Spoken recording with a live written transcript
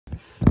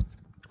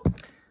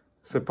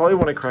So Polly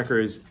Want a Cracker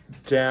is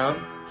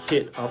down,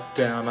 hit, up,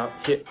 hit,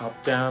 up, hit,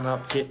 up,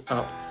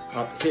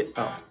 hit,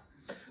 up.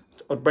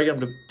 I'll break it up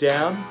to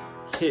down,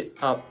 hit,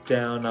 up,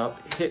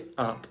 hit,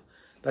 up.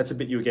 That's a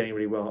bit you were getting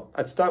really well.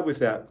 I'd start with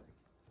that.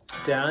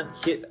 Down,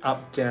 hit,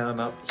 up, hit,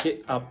 up,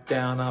 hit, up,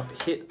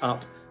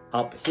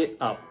 hit,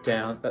 up,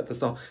 down. That's the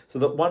song. So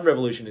the one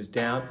revolution is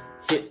down,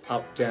 hit,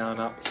 up, hit,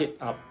 up, hit,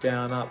 up,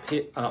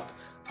 hit, up, down, hit, up,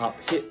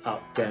 hit,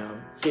 up, hit, up,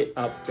 hit,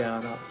 up,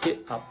 down,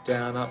 hit, up,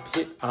 hit,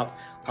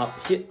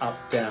 up, hit, up, hit,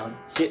 up, down,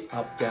 hit,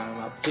 up,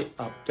 hit,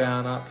 up,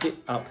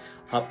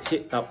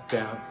 hit, up,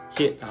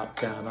 hit,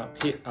 up, down,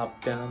 hit,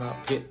 up,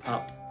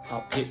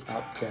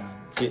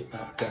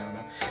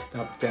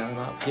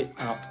 hit,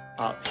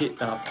 up,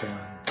 hit, up,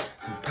 down.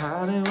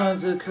 Polly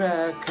wants a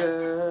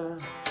cracker,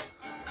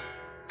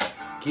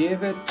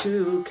 give it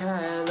to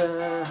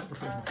Kyla.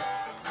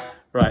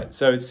 Right,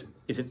 so it's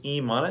an E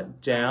minor,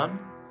 down,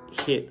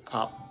 hit,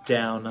 up,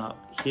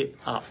 hit,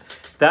 up.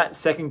 That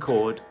second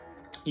chord,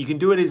 you can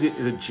do it as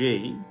a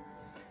G,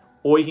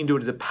 or you can do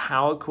it as a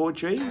power chord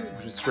G,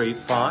 which is 3,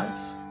 5.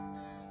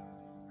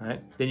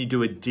 Right? Then you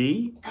do a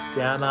D,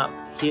 down, up,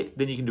 hit.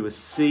 Then you can do a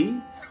C,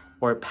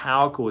 or a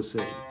power chord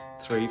C,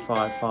 3,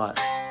 5, 5.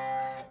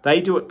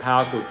 They do it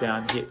power chord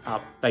down, hit,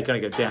 up. They're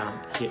going to go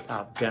down, hit,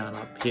 up, hit,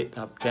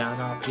 up,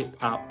 hit,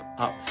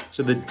 up.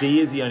 So the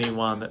D is the only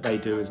one that they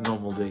do as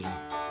normal D.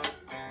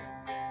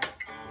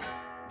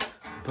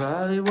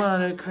 Polly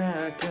Want a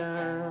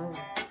Cracker.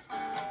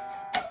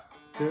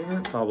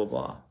 Blah, blah,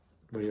 blah.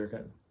 What do you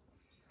reckon?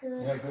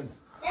 Good. Yeah, good.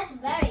 That's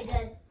very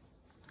good.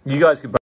 You guys could